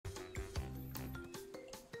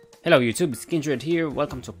Hello YouTube, it's Gingerbread here.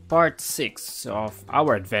 Welcome to part 6 of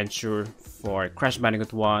our adventure for Crash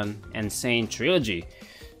Bandicoot 1 and Sane Trilogy.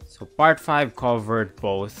 So part 5 covered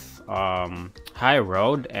both High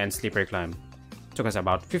Road and Slippery Climb. Took us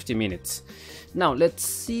about 50 minutes. Now let's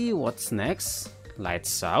see what's next.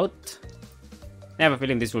 Lights Out. I have a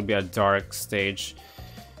feeling this will be a dark stage.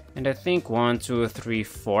 And I think 1, 2, 3,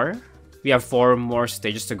 4. We have 4 more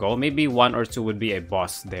stages to go. Maybe 1 or 2 would be a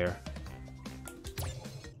boss there.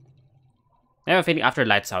 I have a feeling after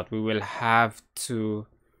Lights Out, we will have to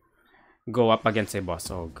go up against a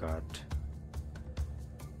boss. Oh god.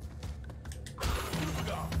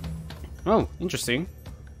 Oh, interesting.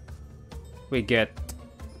 We get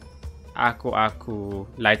Aku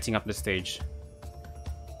lighting up the stage.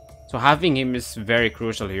 So having him is very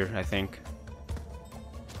crucial here, I think.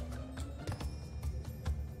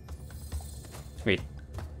 Wait,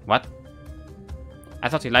 what? I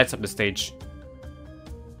thought he lights up the stage.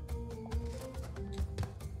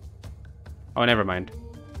 Oh, never mind.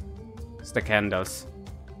 It's the candles.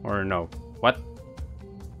 Or no. What?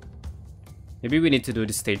 Maybe we need to do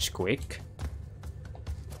the stage quick.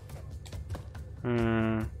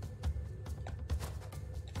 I'm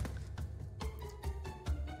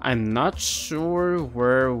not sure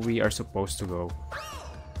where we are supposed to go.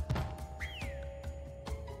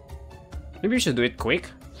 Maybe we should do it quick.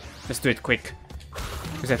 Let's do it quick.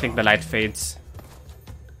 Because I think the light fades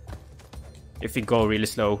if we go really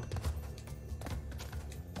slow.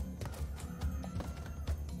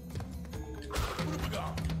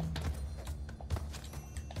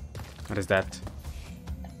 What is that?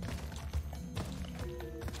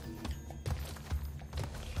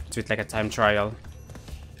 Do it like a time trial.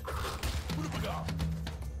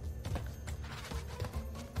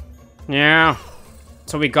 Yeah.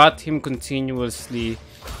 So we got him continuously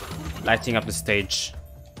lighting up the stage.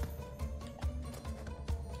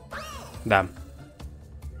 Damn.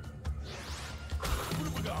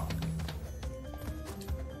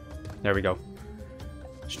 There we go.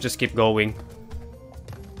 Should just keep going.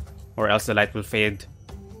 Or else the light will fade.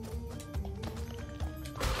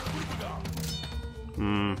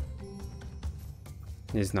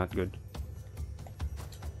 This is not good.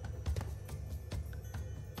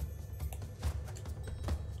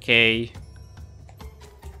 Okay.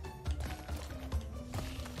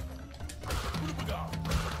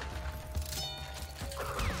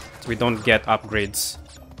 So we don't get upgrades.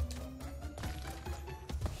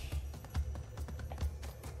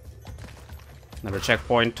 Another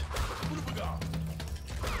checkpoint.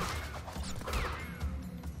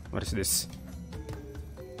 What is this?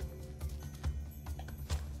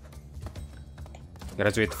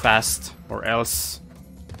 Gotta do it fast, or else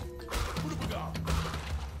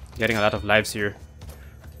getting a lot of lives here.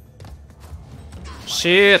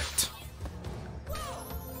 Shit!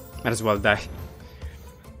 Might as well die.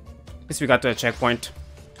 At least we got to a checkpoint.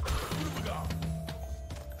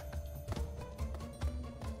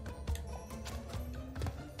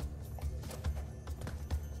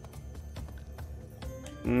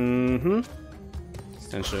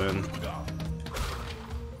 Extension.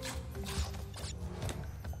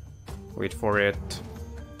 Wait for it.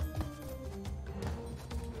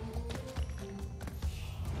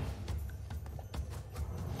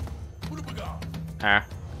 Ah.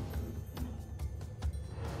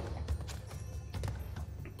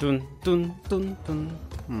 Dun dun dun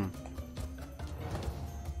dun.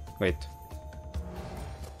 Wait.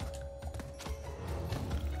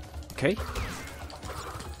 Okay.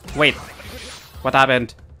 Wait. What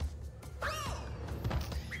happened?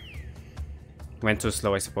 Went too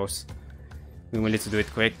slow, I suppose. We will need to do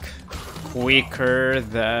it quick. Quicker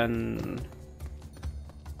than...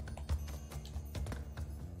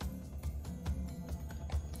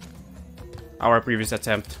 our previous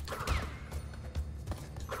attempt.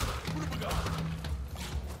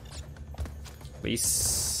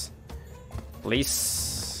 Please.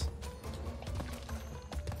 Please.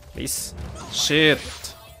 Please. Shit.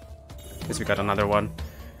 Guess we got another one.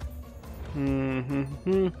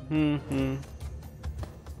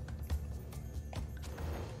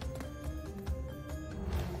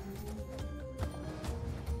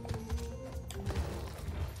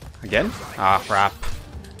 Again? Ah, crap.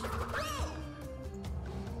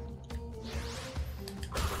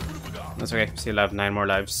 That's okay, still have 9 more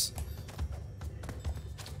lives.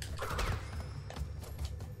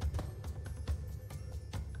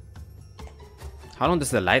 How long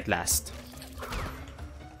does the light last?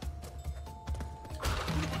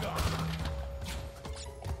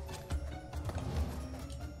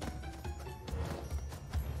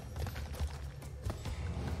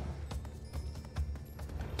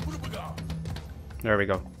 There we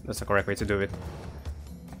go. That's the correct way to do it.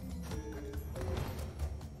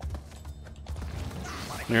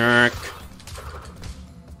 Nerk.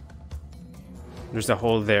 There's a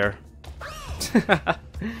hole there.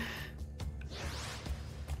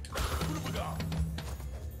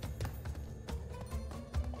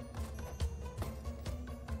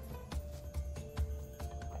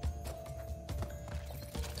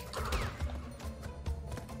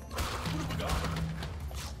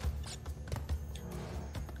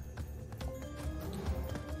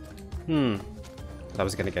 I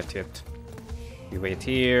was gonna get hit. You wait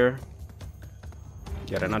here.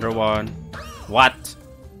 Get another one. What?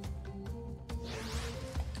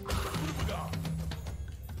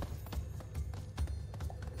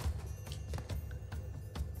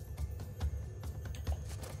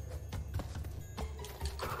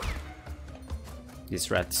 These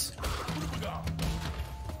rats.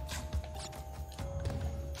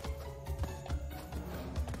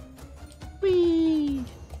 Whee!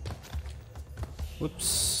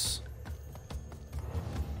 Whoops.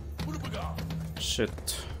 Shit.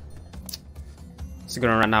 It's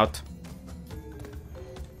gonna run out.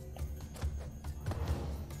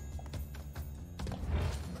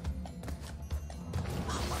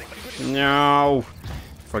 No!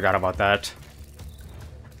 Forgot about that.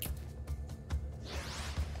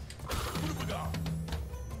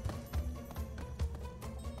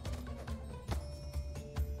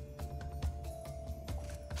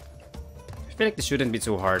 I feel like this shouldn't be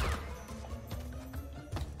too hard.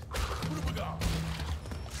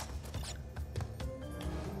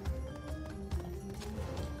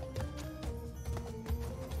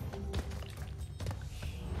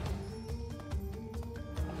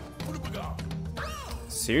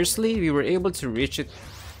 Seriously? We were able to reach it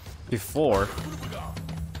before.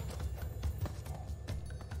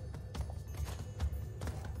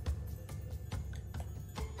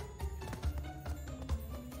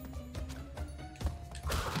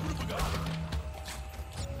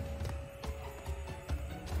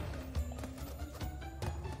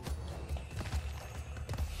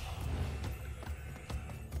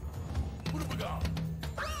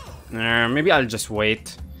 Maybe I'll just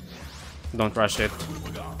wait. Don't rush it.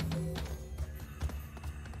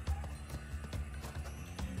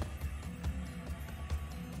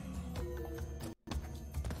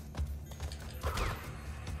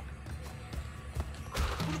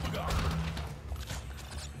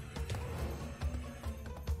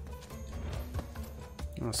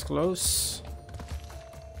 That's close.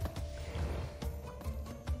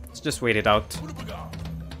 Let's just wait it out.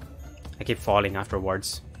 I keep falling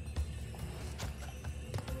afterwards.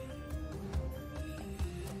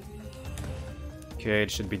 Okay,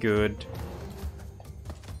 it should be good.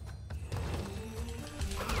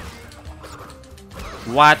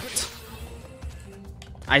 What?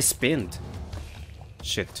 I spinned.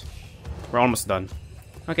 Shit. We're almost done.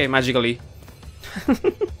 Okay, magically.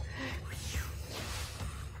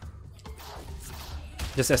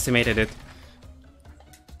 Just estimated it.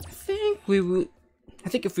 I think we will. I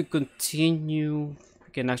think if we continue,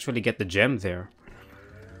 we can actually get the gem there.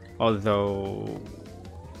 Although,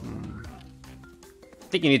 I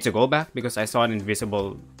think you need to go back because I saw an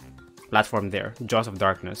invisible platform there. Jaws of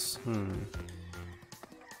Darkness.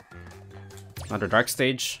 Another dark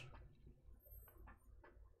stage.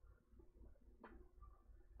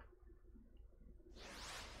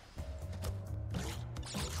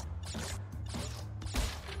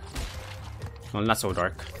 Well, not so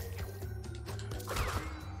dark.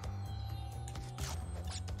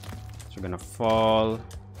 So we're gonna fall.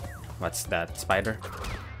 What's that? Spider?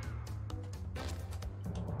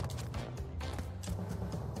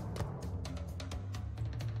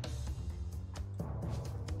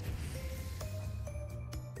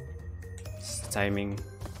 It's timing.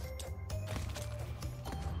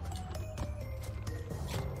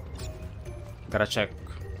 Gotta check.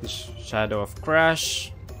 Shadow of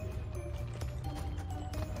Crash.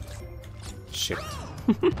 Shit.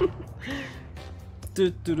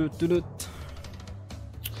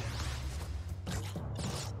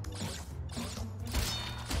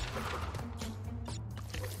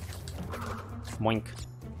 Moink.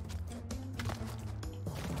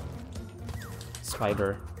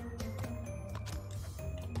 Spider.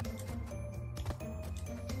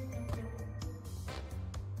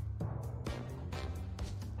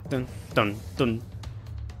 Dun dun dun.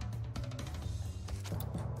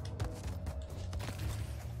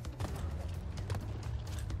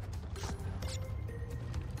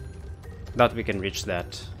 Doubt we can reach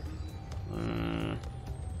that.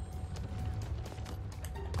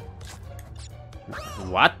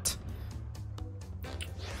 What?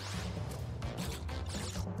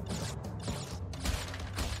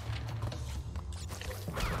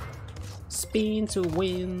 spin to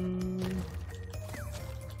win.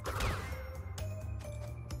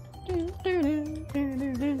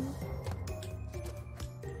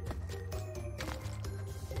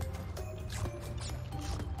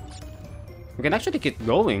 We can actually keep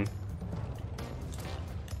going.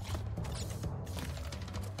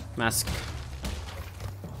 Mask.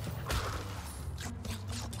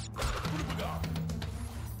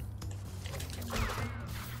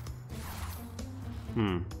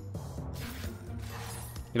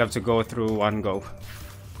 You'll have to go through one go.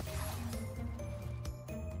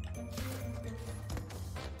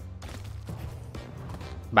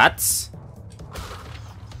 Bats?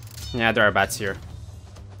 Yeah, there are bats here.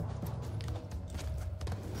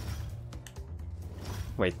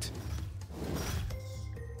 Wait.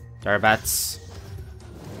 There are bats.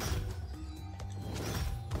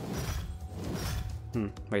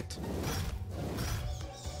 Wait.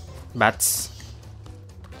 Bats.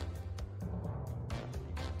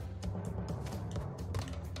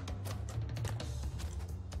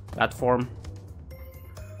 Platform.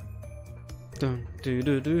 Dun dun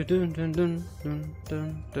dun dun dun dun dun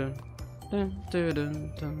dun dun dun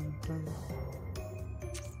dun dun dun.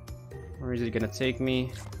 Where is it gonna take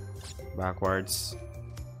me? Backwards.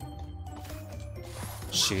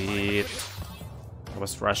 Shit. I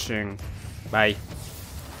was rushing. Bye.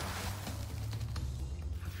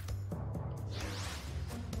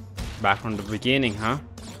 Back from the beginning, huh?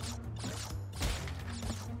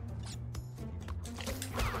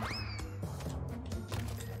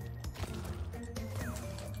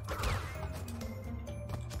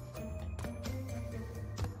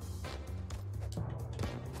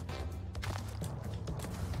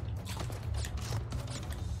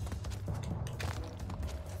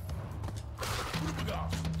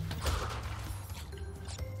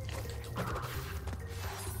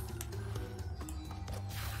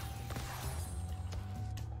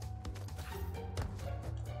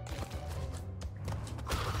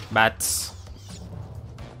 Bats.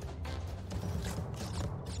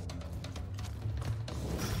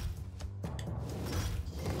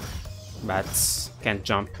 Bats can't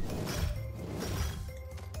jump.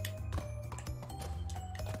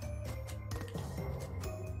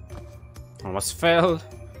 Almost fell.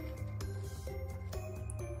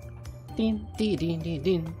 Din din din din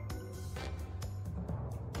din.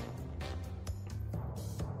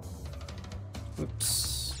 Oops.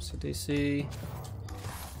 So they say.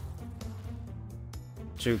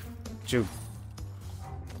 Juke, juke.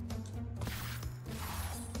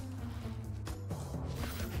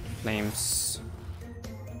 Flames.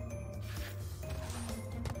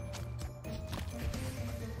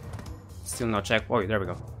 Still no check. Oh, there we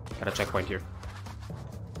go. Got a checkpoint here.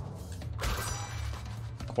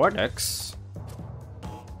 Cortex.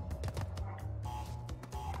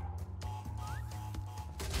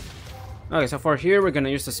 Okay, so for here we're gonna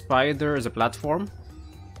use the spider as a platform,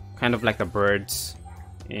 kind of like the birds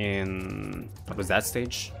in what was that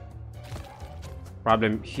stage?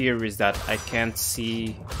 Problem here is that I can't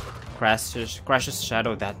see Crash's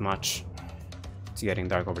shadow that much. It's getting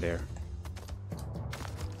dark over there.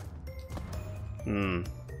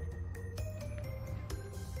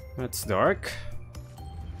 It's dark.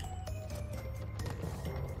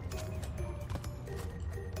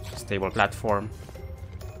 Stable platform.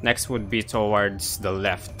 Next would be towards the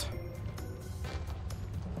left.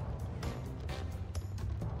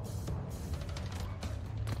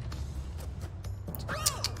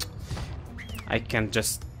 I can't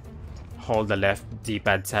just hold the left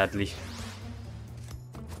D-pad, sadly.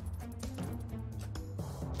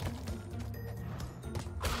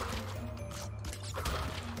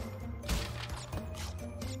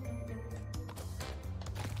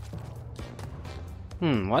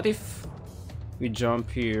 What if we jump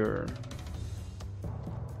here?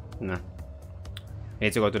 Nah. I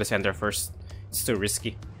need to go to the center first. It's too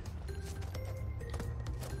risky.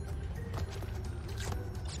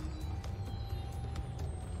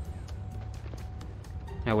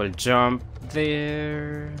 I will jump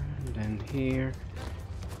there, then here,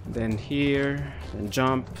 then here, then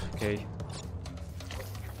jump. Okay.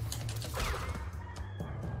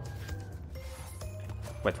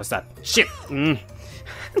 What was that? Shit!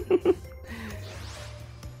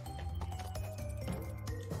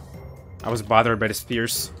 I was bothered by the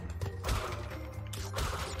spears.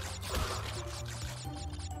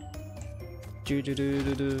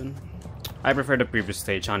 I prefer the previous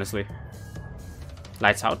stage, honestly.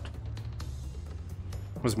 Lights out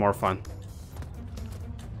was more fun.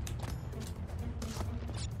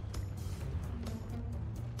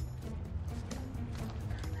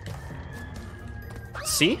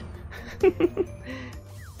 See?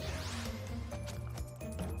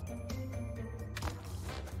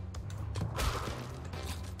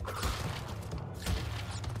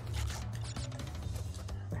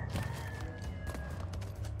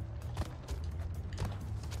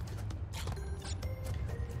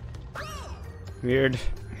 Weird.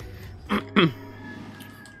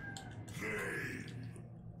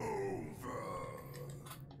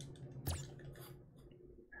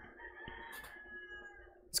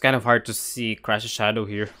 It's kind of hard to see Crash's shadow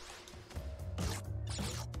here.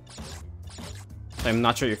 I'm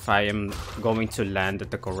not sure if I am going to land at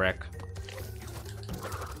the correct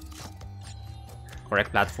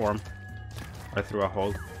platform or through a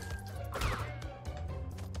hole.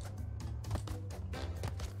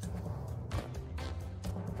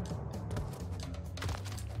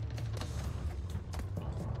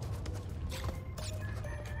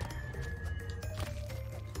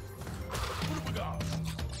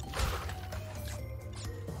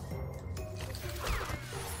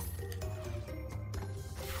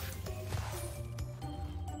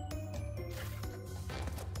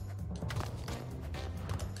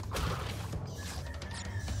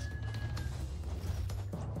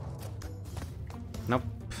 Nope.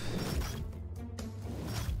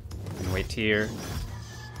 And wait here.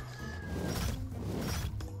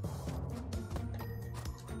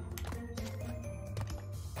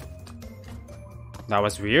 That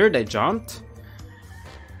was weird, I jumped.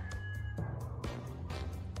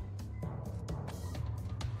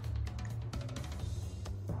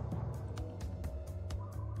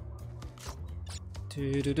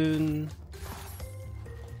 Doo-doo-dun.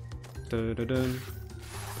 Doo-doo-dun.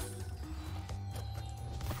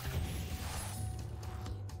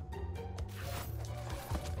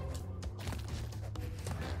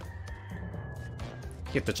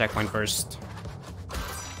 Hit the checkpoint first.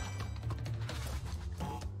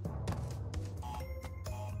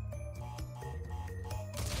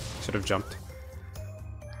 Should have jumped.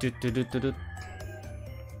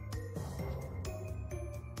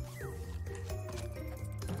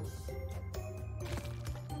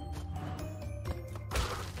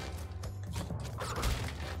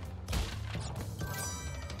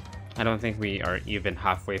 I don't think we are even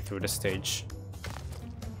halfway through the stage.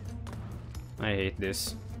 I hate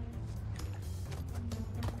this.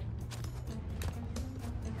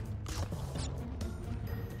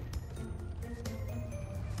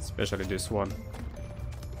 Especially this one.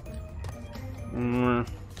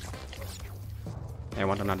 I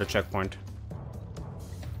want another checkpoint.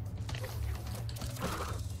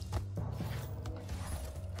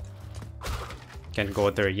 Can't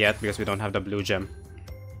go there yet because we don't have the blue gem.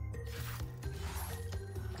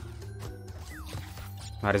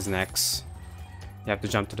 What is next? You have to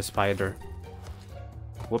jump to the spider.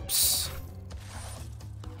 Whoops.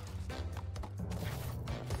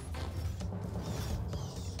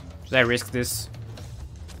 Should I risk this?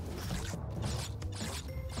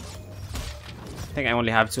 I think I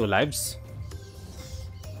only have 2 lives.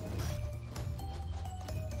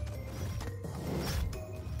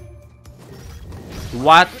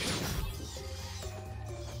 What?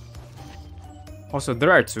 Also,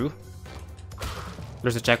 there are 2.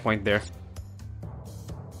 There's a checkpoint there.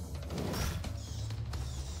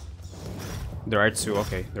 There are 2,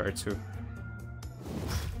 okay, there are 2.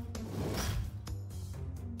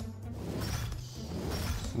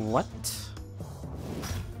 What?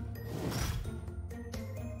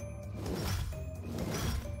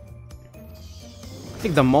 I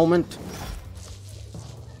think the moment...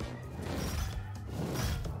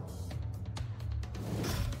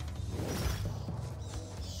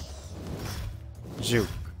 Juke.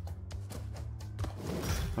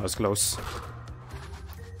 That was close.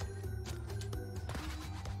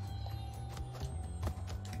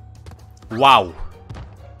 Wow.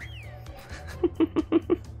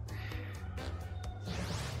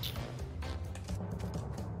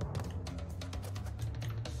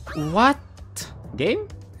 What? Game?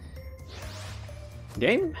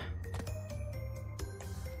 Game?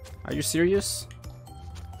 Are you serious?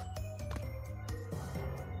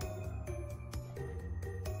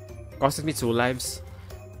 Costed me 2 lives.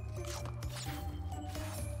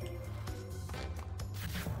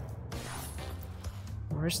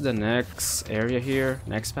 Where's the next area here?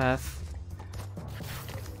 Next path?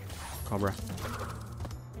 Cobra.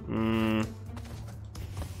 Don't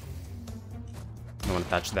want to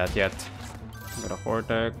touch that yet. Got a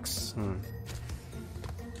cortex.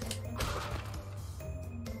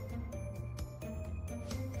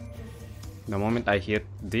 The moment I hit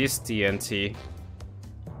this TNT,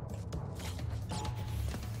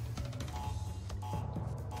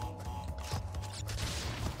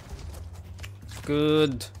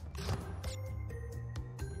 good.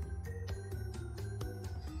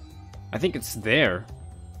 I think it's there.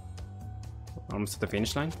 Almost at the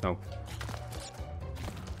finish line? No.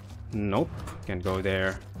 Nope. Can't go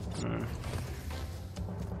there.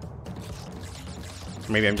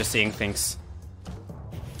 Maybe I'm just seeing things.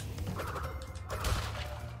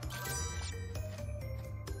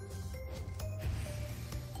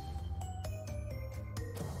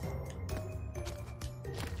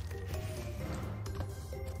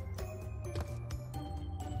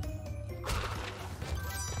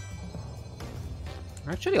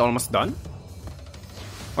 We're actually almost done.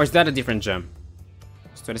 Or is that a different gem?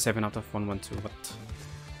 It's 27 out of 112. What?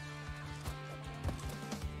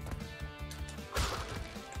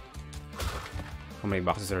 How many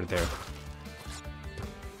boxes are there?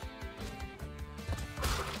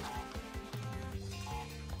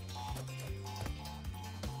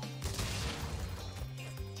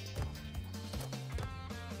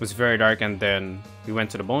 It was very dark, and then we went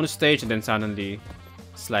to the bonus stage, and then suddenly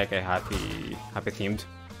it's like a happy themed.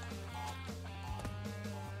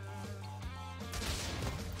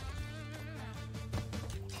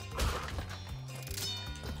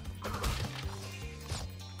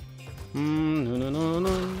 No.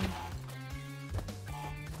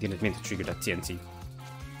 Didn't mean to trigger that TNT.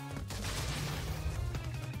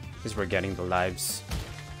 Because we're getting the lives.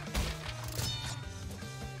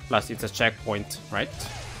 Plus, it's a checkpoint, right?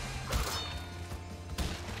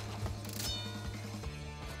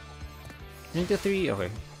 Into 3, okay.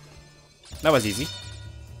 That was easy.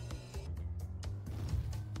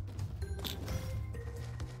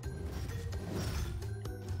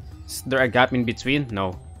 Is there a gap in between?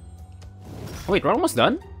 No. Oh, wait, we're almost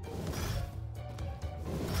done?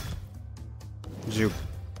 Juke.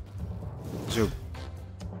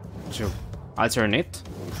 Alternate.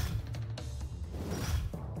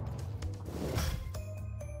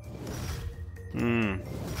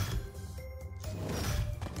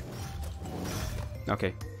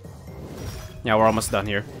 Okay. Yeah, we're almost done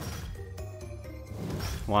here.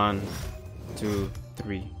 1, 2,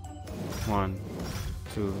 3. 1,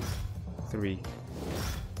 2, 3.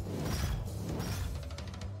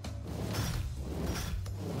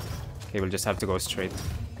 Okay, we'll just have to go straight.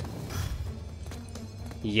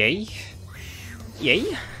 Yay.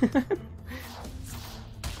 Yay.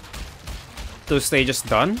 2 stages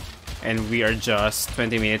done, and we are just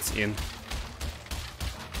 20 minutes in.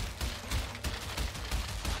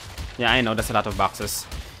 Yeah, I know, that's a lot of boxes.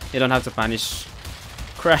 You don't have to punish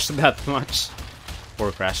Crash that much.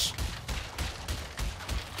 Poor Crash.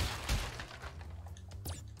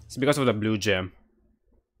 It's because of the blue gem.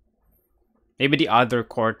 Maybe the other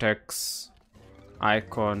cortex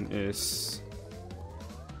icon is...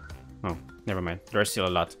 Oh, never mind. There's still a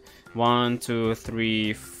lot. 1, 2,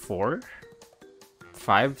 3, 4,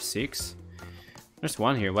 5, 6. There's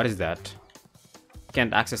one here. What is that?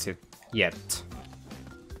 Can't access it yet.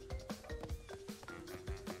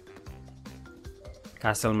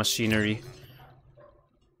 Castle machinery.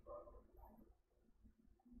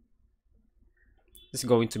 This is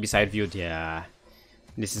going to be side viewed. Yeah.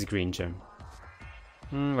 This is green gem.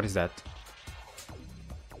 What is that?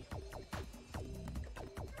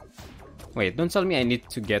 Wait, don't tell me I need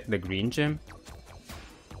to get the green gem.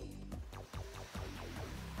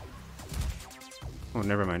 Oh,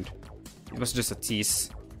 never mind. It was just a tease.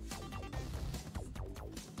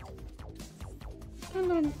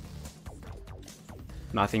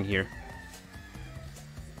 Nothing here.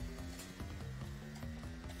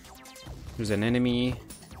 There's an enemy.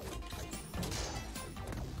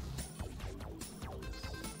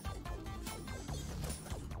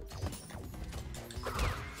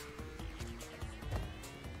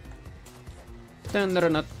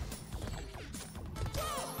 Not.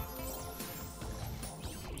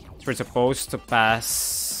 So we're supposed to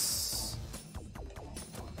pass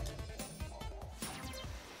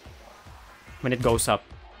when it goes up.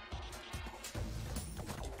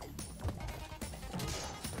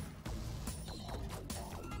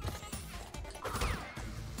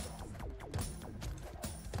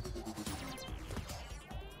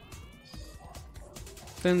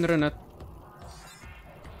 Not.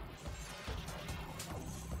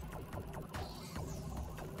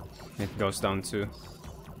 It goes down too.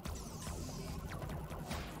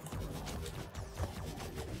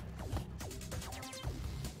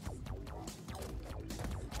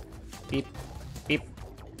 Beep, beep,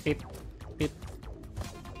 beep, beep.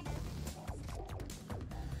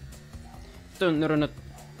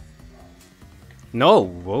 No!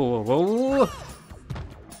 Whoa, whoa, whoa!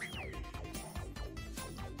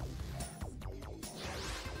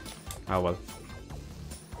 Oh well.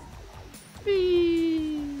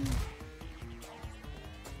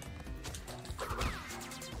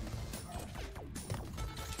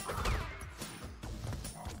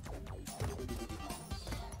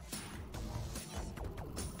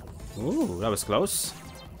 Ooh, that was close.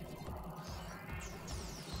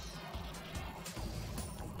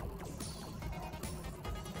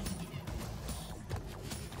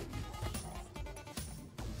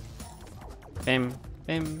 Bam,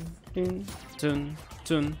 bam, dun, dun,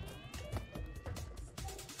 dun.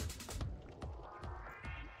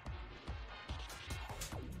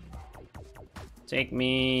 Take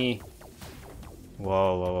me.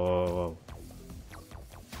 Whoa, whoa, whoa, whoa.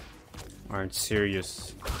 Aren't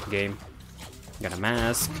serious, game. Got a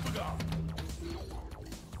mask.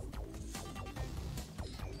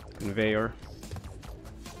 Conveyor.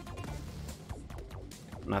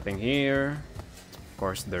 Nothing here. Of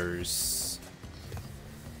course, there's.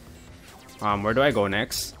 Where do I go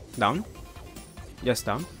next? Down? Yes,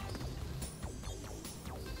 down.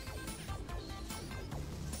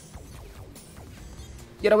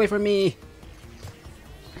 Get away from me!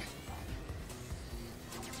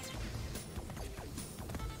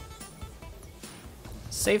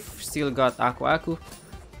 Safe, still got Aku.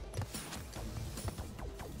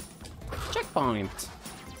 Checkpoint!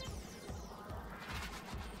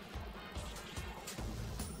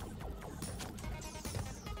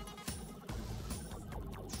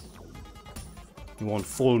 You won't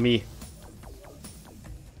fool me.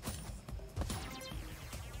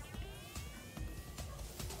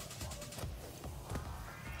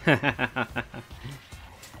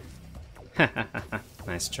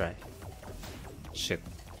 Nice try. Shit.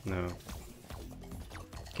 No.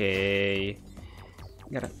 Okay.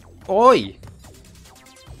 Gotta. Oi!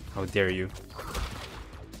 How dare you?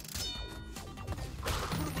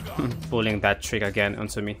 Pulling that trick again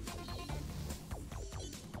onto me.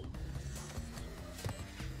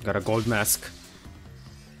 Got a gold mask.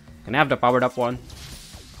 Can I have the powered up one?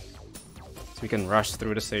 So we can rush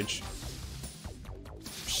through the stage.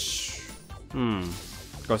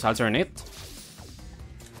 Goes alternate.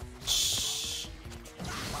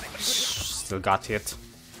 Still got hit.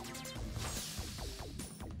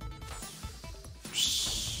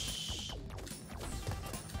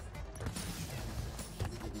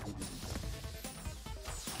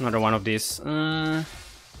 Another one of these.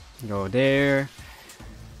 Go there.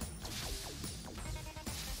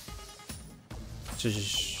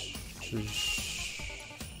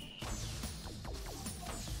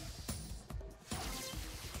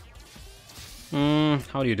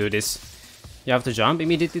 How do you do this? You have to jump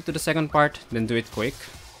immediately to the second part, then do it quick.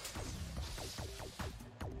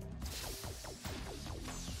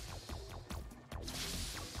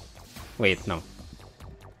 Wait, no.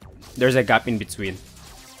 There's a gap in between.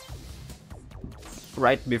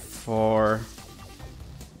 Right before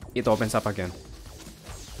it opens up again.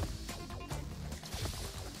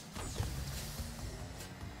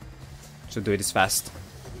 Should do this fast.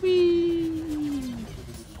 Whee!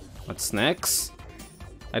 What's next?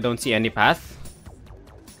 I don't see any path.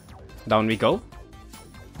 Down we go.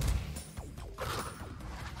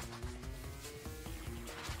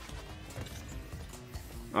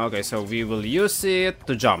 Okay, so we will use it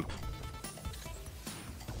to jump.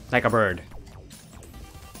 Like a bird.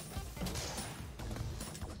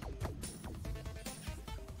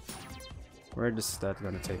 Where is that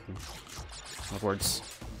gonna take me? Upwards.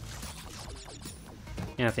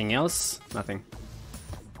 Anything else? Nothing.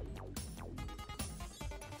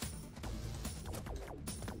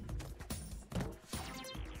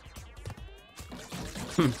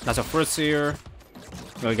 That's a first here.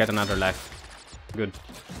 We'll get another life. Good.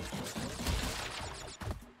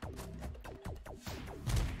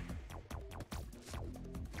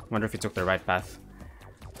 Wonder if he took the right path.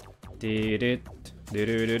 Did it?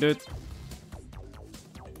 Did it?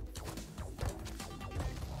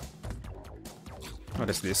 What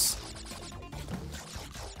is this?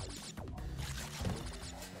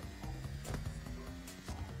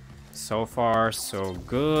 So far, so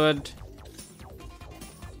good.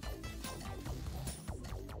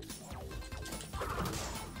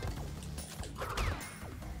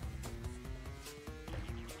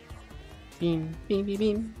 Beam, beam, beam,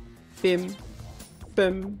 beam, bim,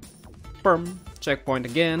 bim, bum. Checkpoint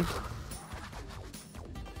again.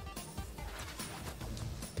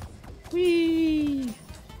 Whee!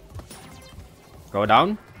 Go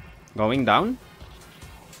down. Going down.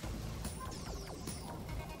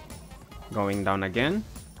 Going down again.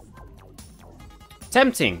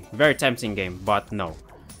 Tempting. Very tempting game, but no.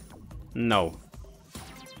 No.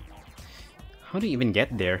 How do you even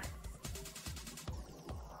get there?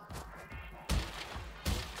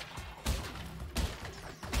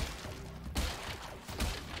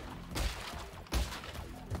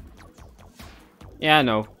 Yeah,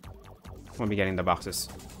 no. Won't be getting the boxes.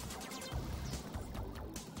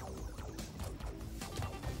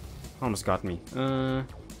 Almost got me. Gonna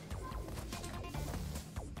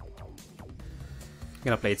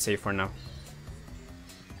play it safe for now.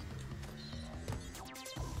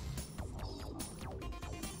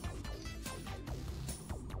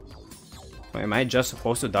 Wait, am I just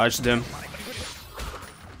supposed to dodge them?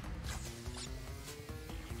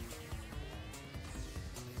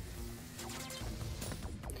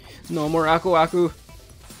 No more Aku Aku.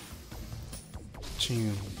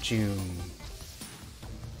 Choom, choom.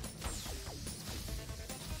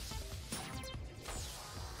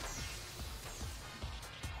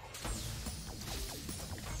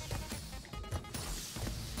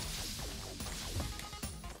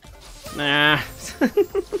 Nah.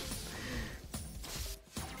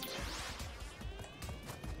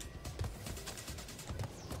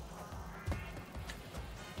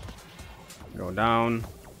 Go down.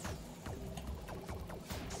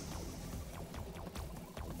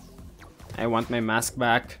 I want my mask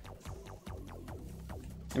back.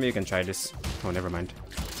 Maybe you can try this. Oh, never mind.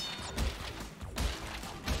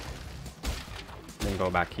 Then go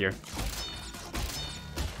back here.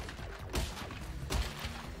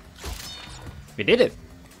 We did it!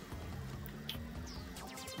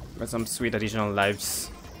 Got some sweet additional lives.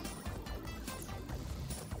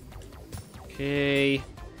 Okay.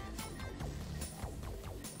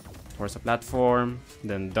 Force a platform,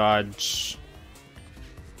 then dodge.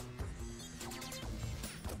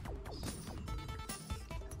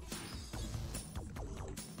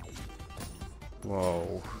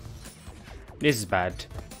 Whoa. This is bad.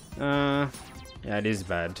 Yeah, this is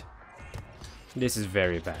bad. This is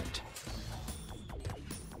very bad.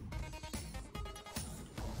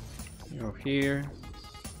 Go here.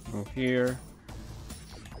 Go here.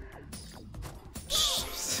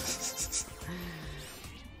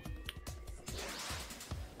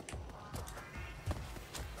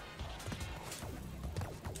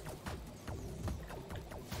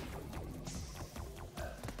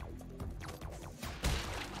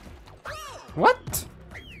 What?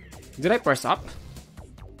 Did I press up?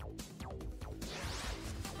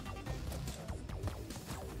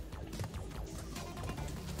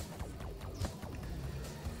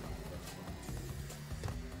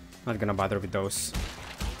 Not gonna bother with those.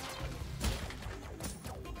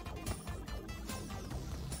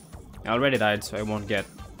 I already died, so I won't get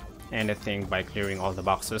anything by clearing all the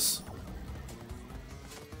boxes.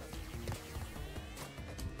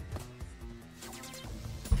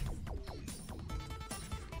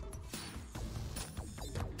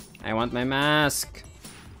 I want my mask.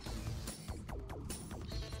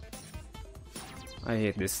 I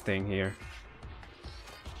hate this thing here.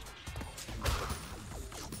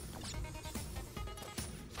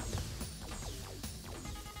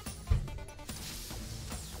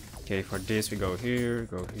 Okay, for this we go here,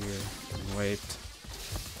 and wait.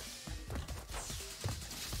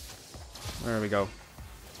 Where do we go?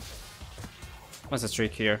 What's the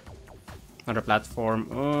trick here? Another platform.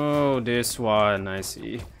 Oh, this one, I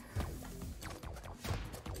see.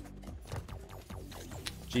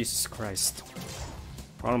 Jesus Christ.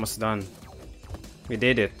 We're almost done. We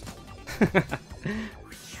did it.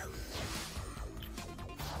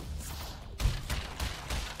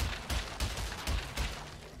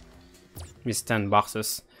 Missed 10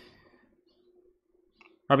 boxes.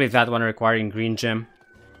 Probably that one requiring green gem.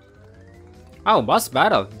 Oh, boss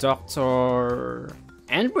battle. Dr.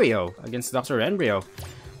 Brio against Dr. Brio.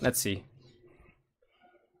 Let's see.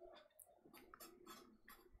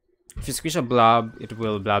 If you squish a blob, it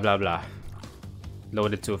will blah blah blah.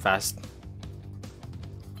 Loaded too fast.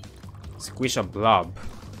 Squish a blob.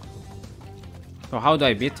 So how do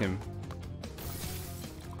I beat him?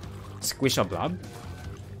 Squish a blob?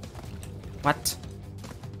 What?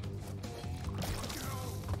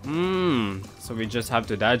 So we just have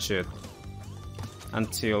to dodge it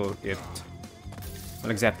until it...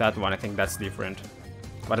 Well, except that one, I think that's different.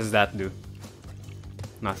 What does that do?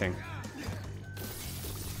 Nothing.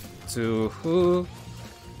 Two.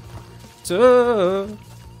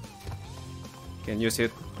 Can use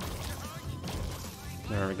it.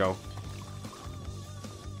 There we go.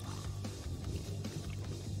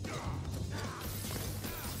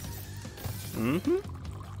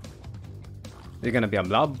 Is it gonna be a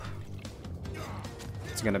blob?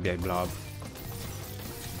 It's gonna be a blob.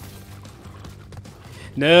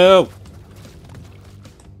 No!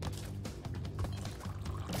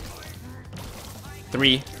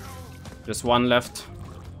 Three. Just one left.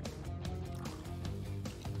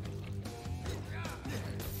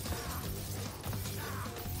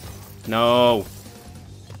 No!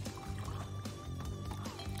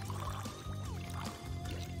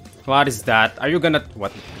 What is that? Are you gonna...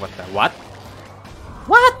 What the... What?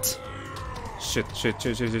 What? Shit.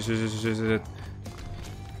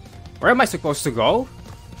 Where am I supposed to go?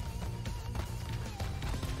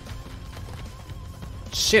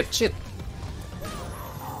 Shit.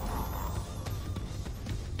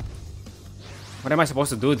 What am I supposed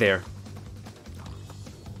to do there?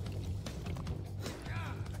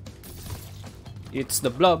 It's the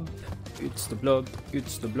blob. It's the blob.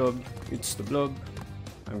 It's the blob. It's the blob.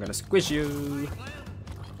 I'm gonna squish you.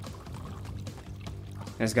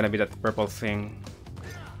 And it's gonna be that purple thing.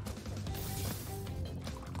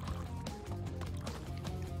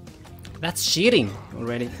 That's cheating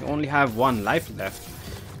already. You only have 1 life left.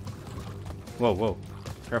 Whoa, whoa.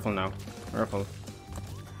 Careful now. Careful.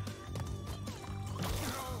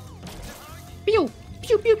 Pew!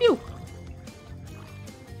 Pew, pew, pew!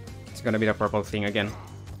 It's gonna be the purple thing again.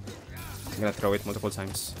 He's gonna throw it multiple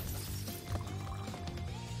times.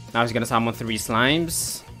 Now he's gonna summon 3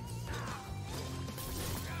 slimes.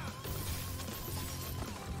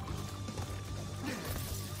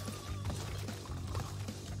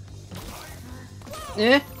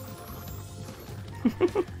 Eh?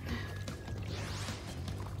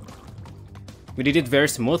 We did it very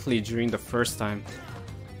smoothly during the first time.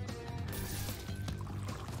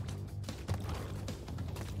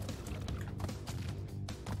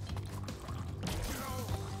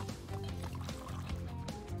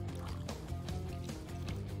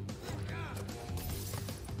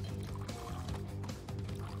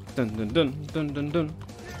 Dun dun dun dun dun dun.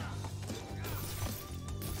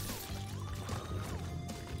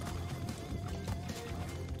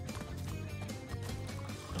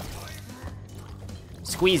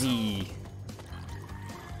 Squeezy.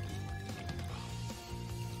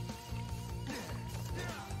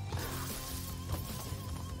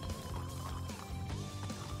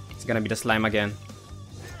 It's gonna be the slime again.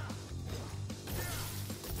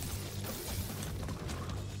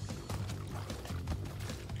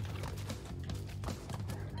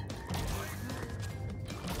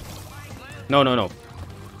 No, no, no.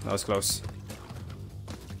 That was close.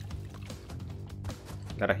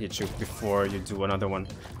 Gotta hit you before you do another one.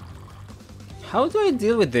 How do I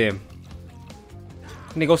deal with them?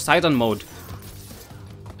 Can I go Sidon mode?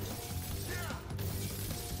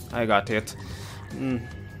 I got it.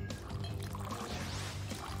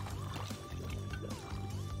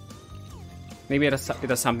 Maybe it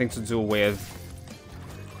has something to do with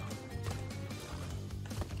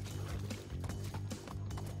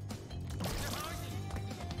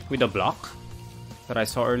the block that I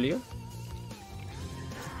saw earlier.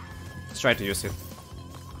 Let's try to use it.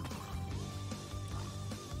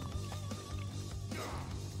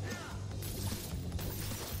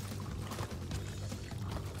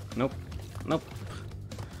 Nope. Nope.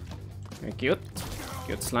 Very cute.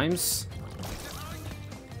 Cute slimes.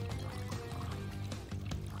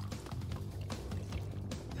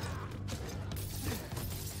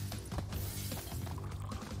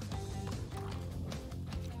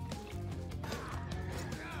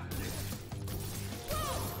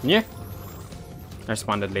 Yeah. I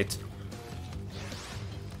responded late.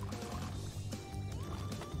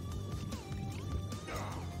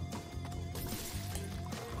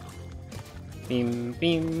 Beam,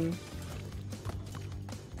 beam.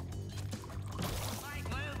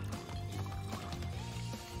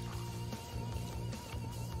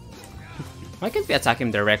 Why can't we attack him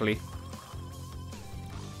directly?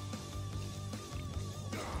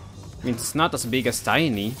 I mean, it's not as big as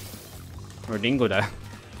Tiny or Dingoda.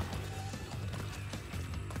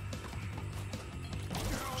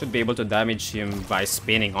 Should be able to damage him by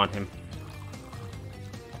spinning on him.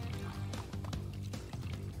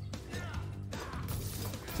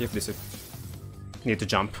 See if this would need to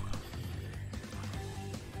jump.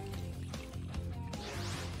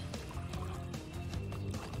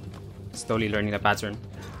 Slowly learning the pattern.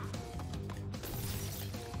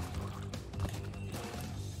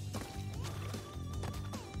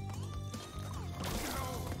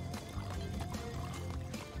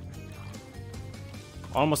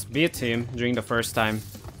 Almost beat him during the first time.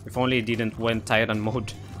 If only he didn't went Titan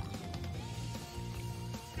mode.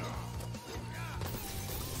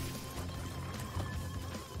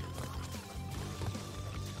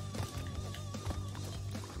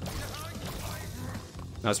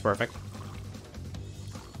 That was perfect.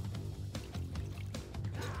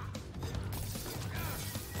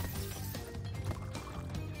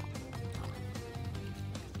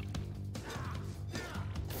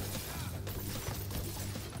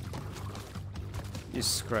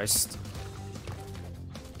 Jesus Christ.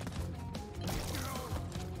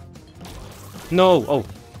 No! Oh!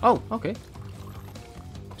 Oh, okay.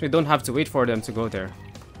 So we don't have to wait for them to go there.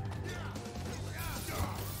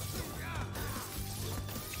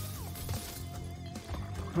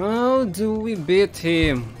 How do we beat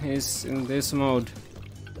him? He's in this mode.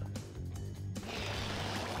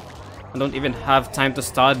 I don't even have time to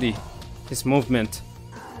study his movement.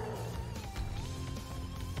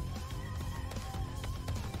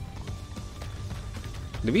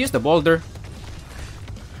 Did we use the boulder?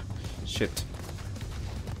 Shit.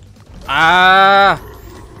 Ah!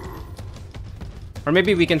 Or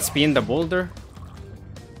maybe we can spin the boulder.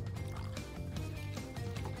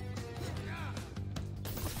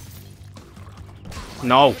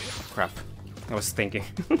 No! Crap. I was thinking.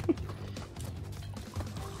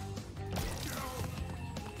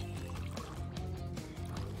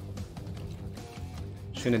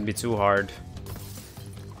 Shouldn't be too hard.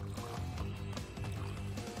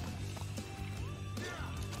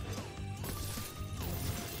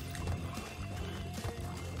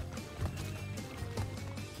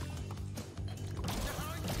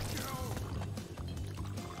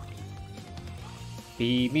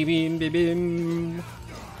 Beep, beep, beep, beep, beep.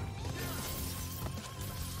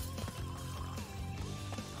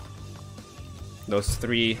 Those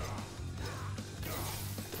three.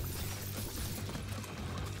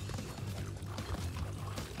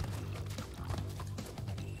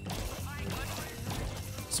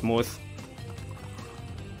 Smooth.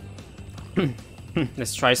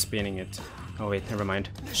 Let's try spinning it. Oh wait, never mind.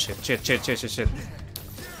 Shit.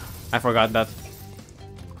 I forgot that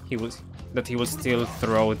he will still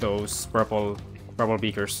throw those purple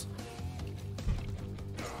beakers.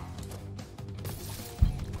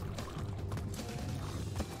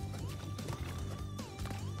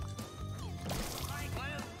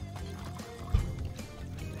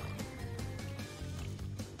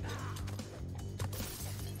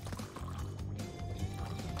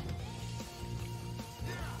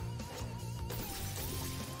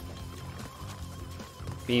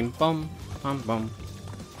 Bim bum bum bum.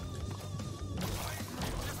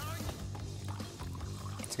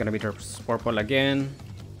 It's gonna be purple again.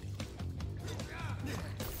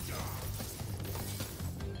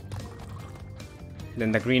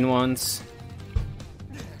 Then the green ones.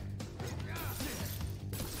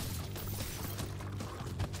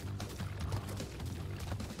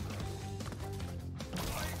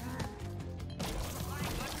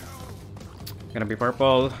 Gonna be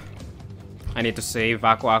purple. I need to save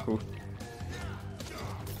Aku.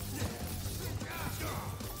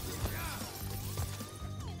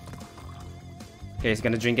 Okay, he's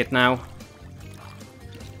gonna drink it now.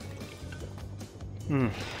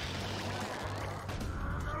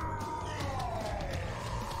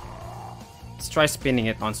 Let's try spinning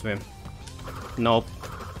it on swim. Nope.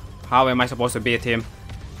 How am I supposed to beat him?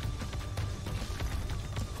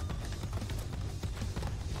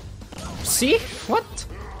 See? What?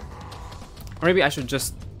 Or maybe I should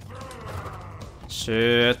just...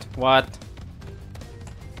 Shit, what?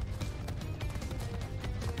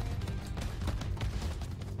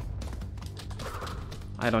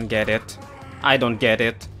 I don't get it. I don't get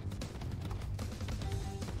it.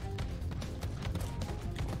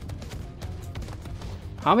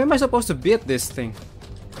 How am I supposed to beat this thing?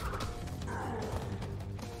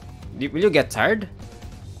 Will you get tired?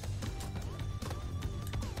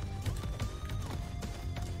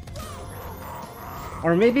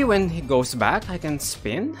 Or maybe when he goes back, I can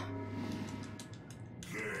spin?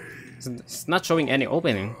 It's not showing any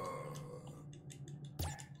opening.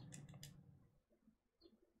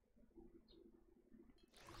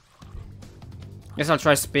 Guess I'll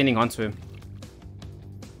try spinning onto him.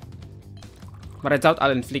 But I doubt I'll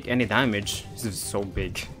inflict any damage. This is so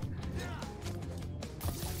big.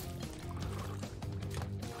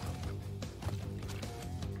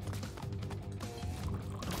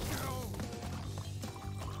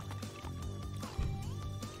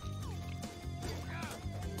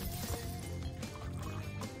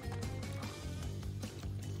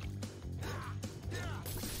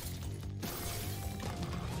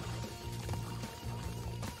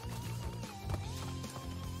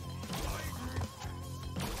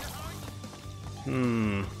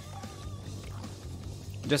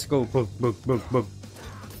 Just go boom, boom, boom, boom.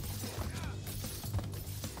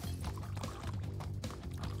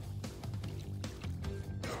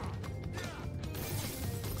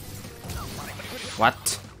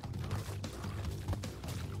 What?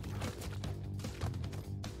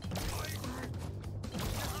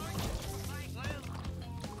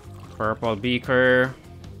 Purple beaker.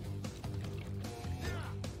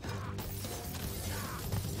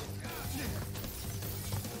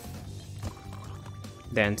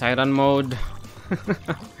 Then Titan mode.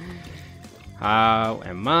 How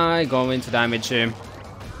am I going to damage him?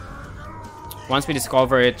 Once we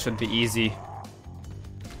discover it, should be easy.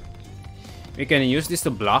 We can use this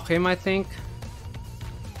to block him, I think.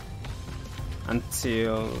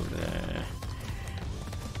 Until...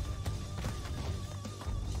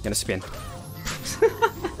 Gonna spin.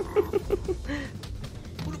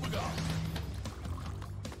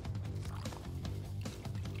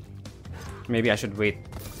 Maybe I should wait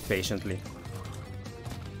patiently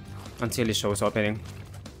until he shows opening.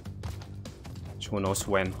 Who knows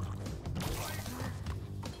when.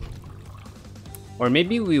 Or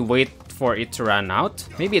maybe we wait for it to run out.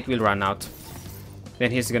 Maybe it will run out.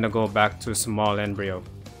 Then he's gonna go back to small and Brio.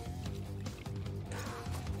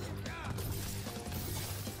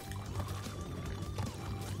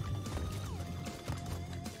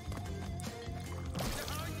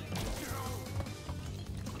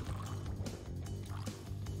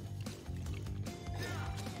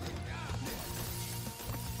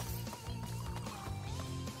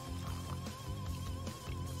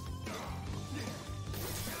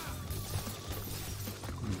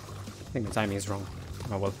 I think the timing is wrong.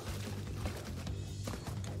 Oh well.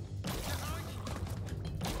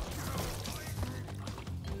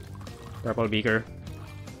 Purple beaker.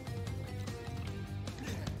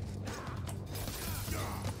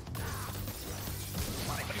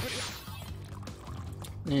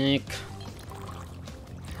 Nick.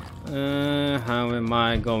 How am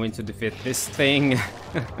I going to defeat this thing?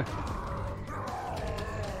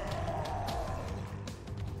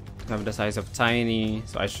 Have the size of tiny,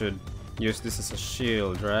 so I should use this as a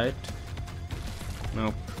shield, right?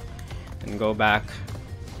 Nope. And go back.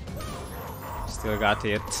 Still got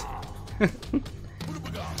it.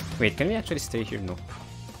 Wait, can we actually stay here? Nope.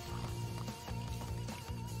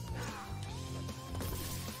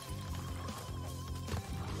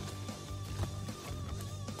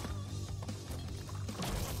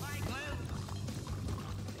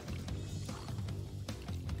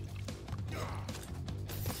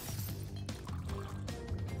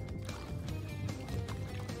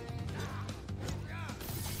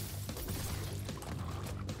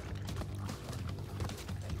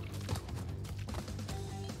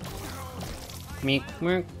 Meek,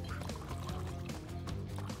 meek.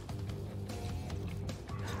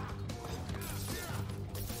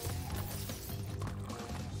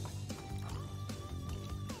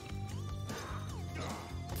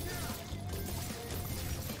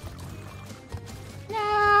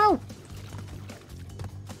 No.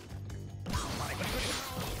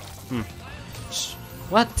 Shh.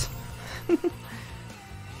 What?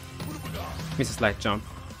 Mrs. Light jump.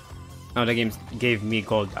 Oh, the game gave me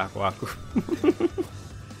gold Aku Aku.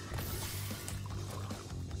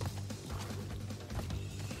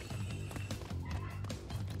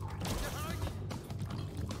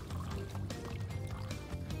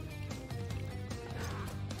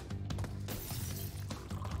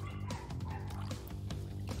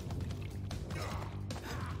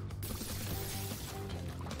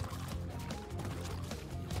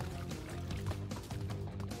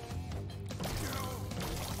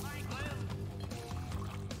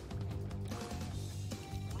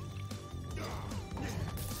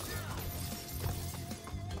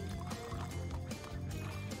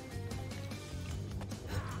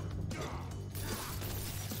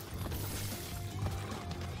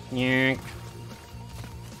 Nyek.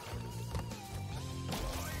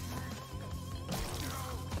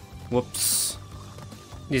 Whoops.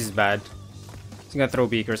 This is bad. He's gonna throw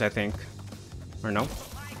beakers, I think. Or no?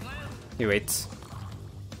 He waits.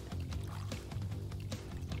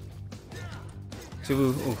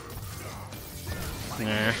 Ooh.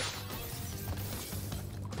 Nah.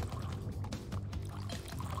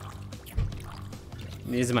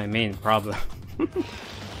 This is my main problem.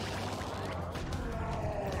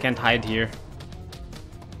 Can't hide here.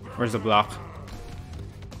 Where's the block?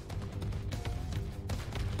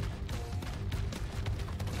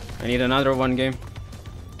 I need another one game.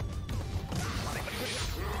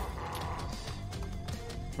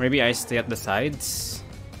 Maybe I stay at the sides.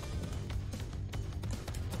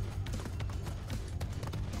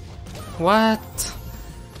 What?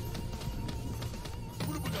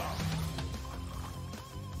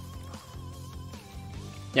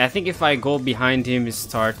 Yeah, I think if I go behind him, he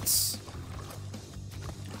starts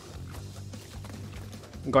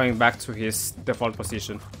going back to his default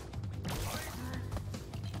position.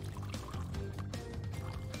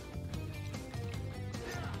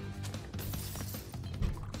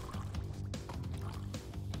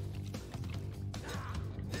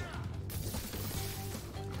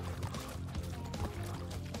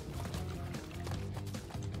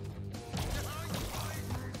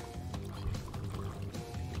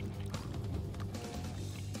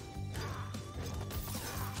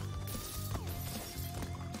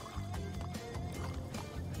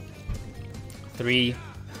 Three.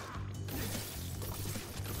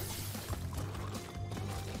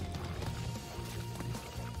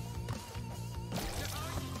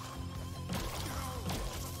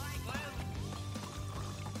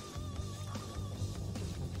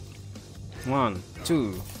 1,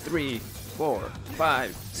 2, 3, 4,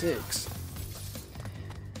 5, 6.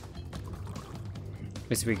 At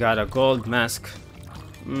least we got a gold mask.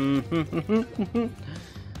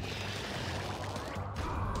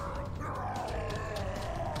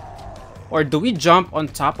 Or do we jump on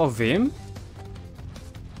top of him?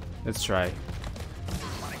 Let's try.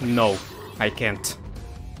 No, I can't.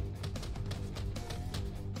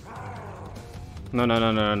 No.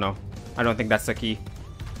 I don't think that's the key.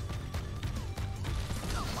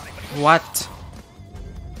 What?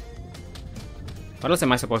 What else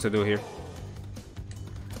am I supposed to do here?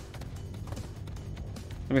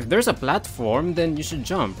 I mean, if there's a platform, then you should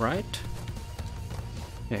jump, right?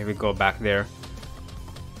 Yeah, we go back there.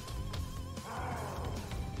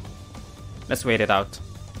 Let's wait it out.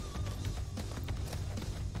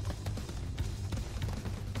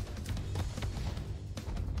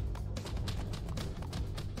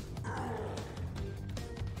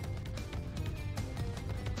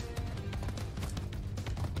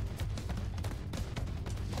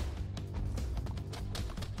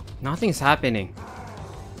 Nothing's happening.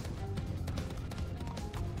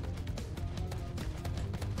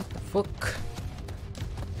 What the fuck?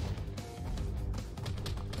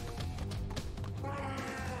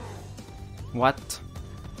 What?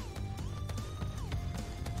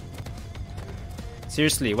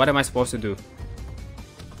 Seriously, what am I supposed to do?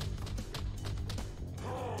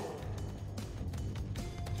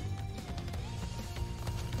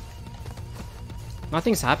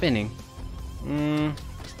 Nothing's happening.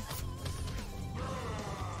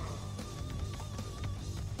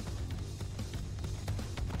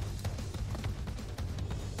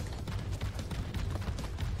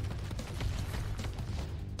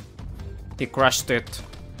 He crushed it.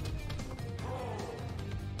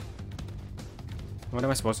 What am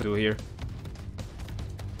I supposed to do here?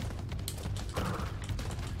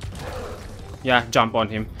 Yeah, jump on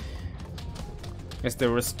him. Guess there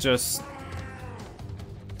was just...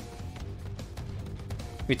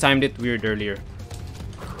 We timed it weird earlier.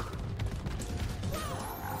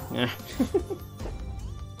 Yeah.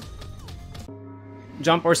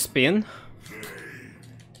 Jump or spin?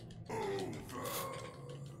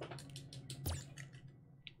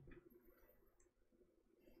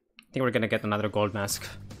 I think we're gonna get another gold mask.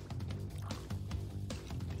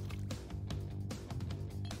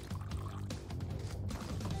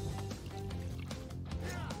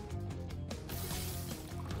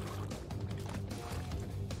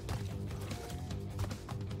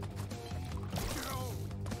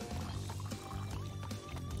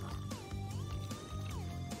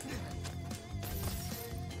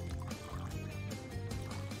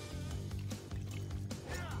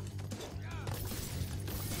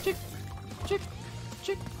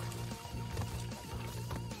 Chick.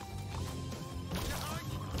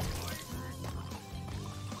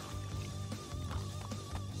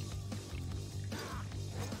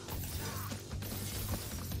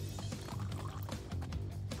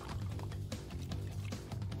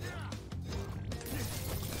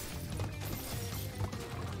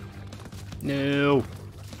 No.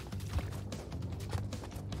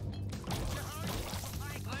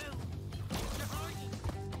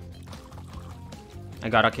 I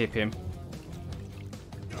gotta keep him.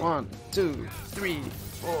 1, 2, 3,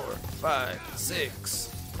 4, 5,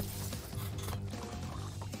 6.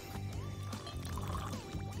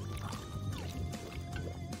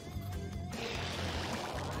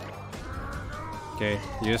 Okay,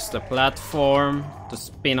 use the platform to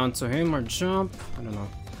spin onto him or jump. I don't know.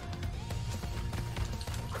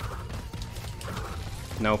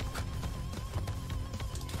 Nope.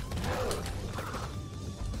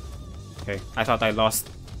 Okay, I thought I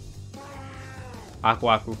lost.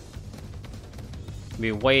 Aku.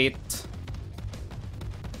 We wait.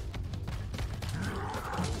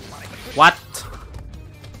 What?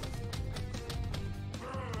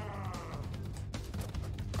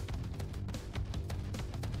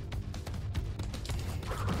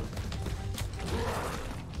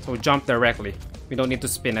 So jump directly. We don't need to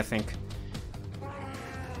spin, I think.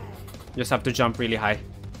 Just have to jump really high.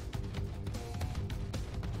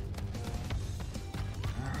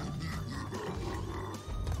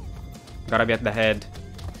 Gotta be at the head.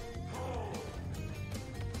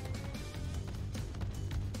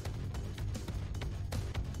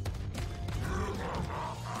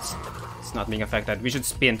 It's not being affected. We should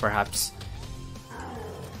spin, perhaps. I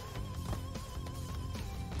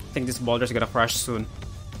think this boulder's gonna crash soon.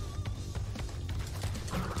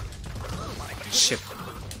 Shit.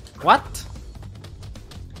 What?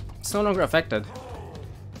 It's no longer affected.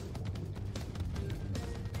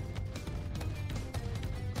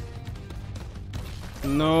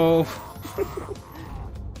 No.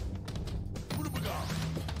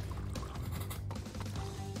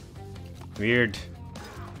 Weird.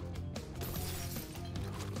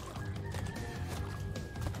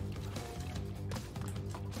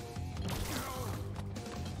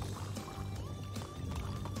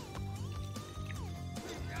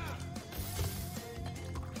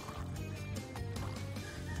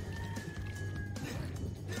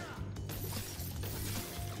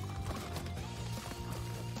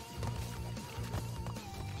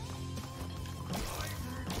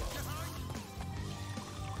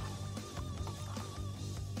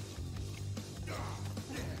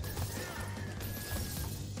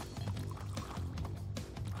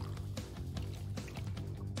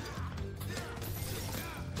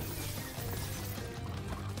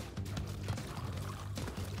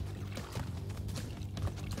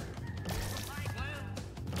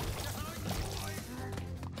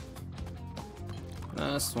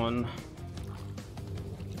 Last one.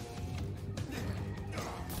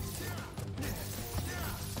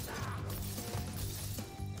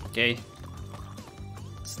 Okay.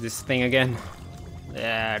 It's this thing again.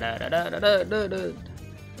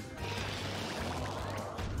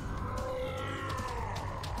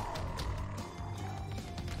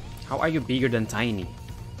 How are you bigger than tiny?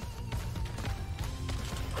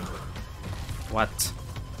 What?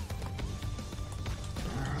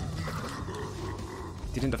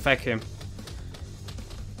 Didn't affect him.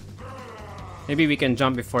 Maybe we can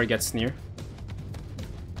jump before he gets near.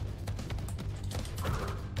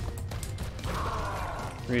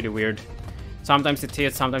 Really weird. Sometimes it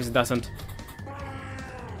hits, sometimes it doesn't.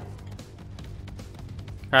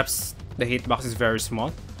 Perhaps the hitbox is very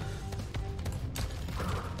small.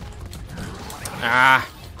 Ah!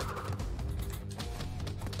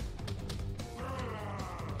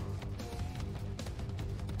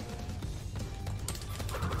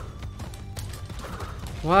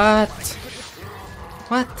 What?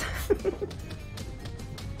 What?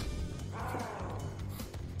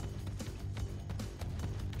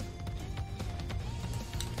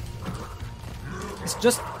 It's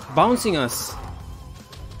just bouncing us.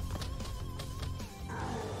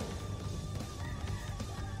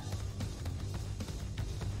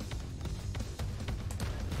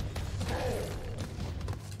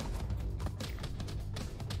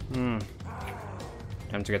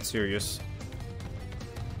 Time to get serious.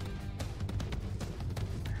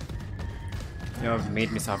 You have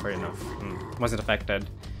made me suffer enough. Wasn't affected.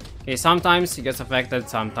 Okay, sometimes he gets affected,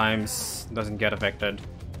 sometimes doesn't get affected.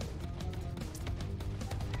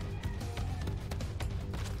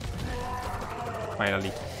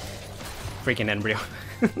 Finally. Freaking embryo.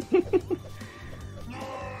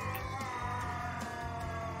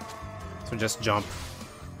 So just jump.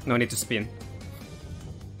 No need to spin.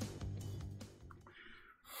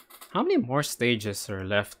 How many more stages are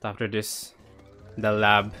left after this? The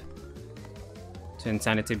lab. To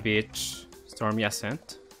Insanity Beach. Stormy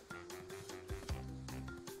Ascent.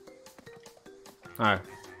 Alright,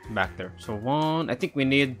 back there. So one, I think we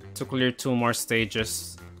need to clear 2 more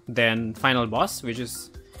stages. Then final boss, which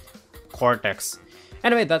is Cortex.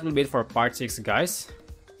 Anyway, that will be it for part 6, guys.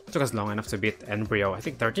 Took us long enough to beat Embryo. I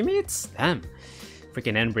think 30 minutes? Damn.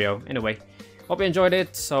 Freaking Embryo. Anyway, hope you enjoyed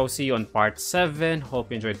it. So see you on part 7.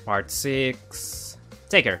 Hope you enjoyed part 6.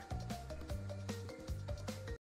 Take care.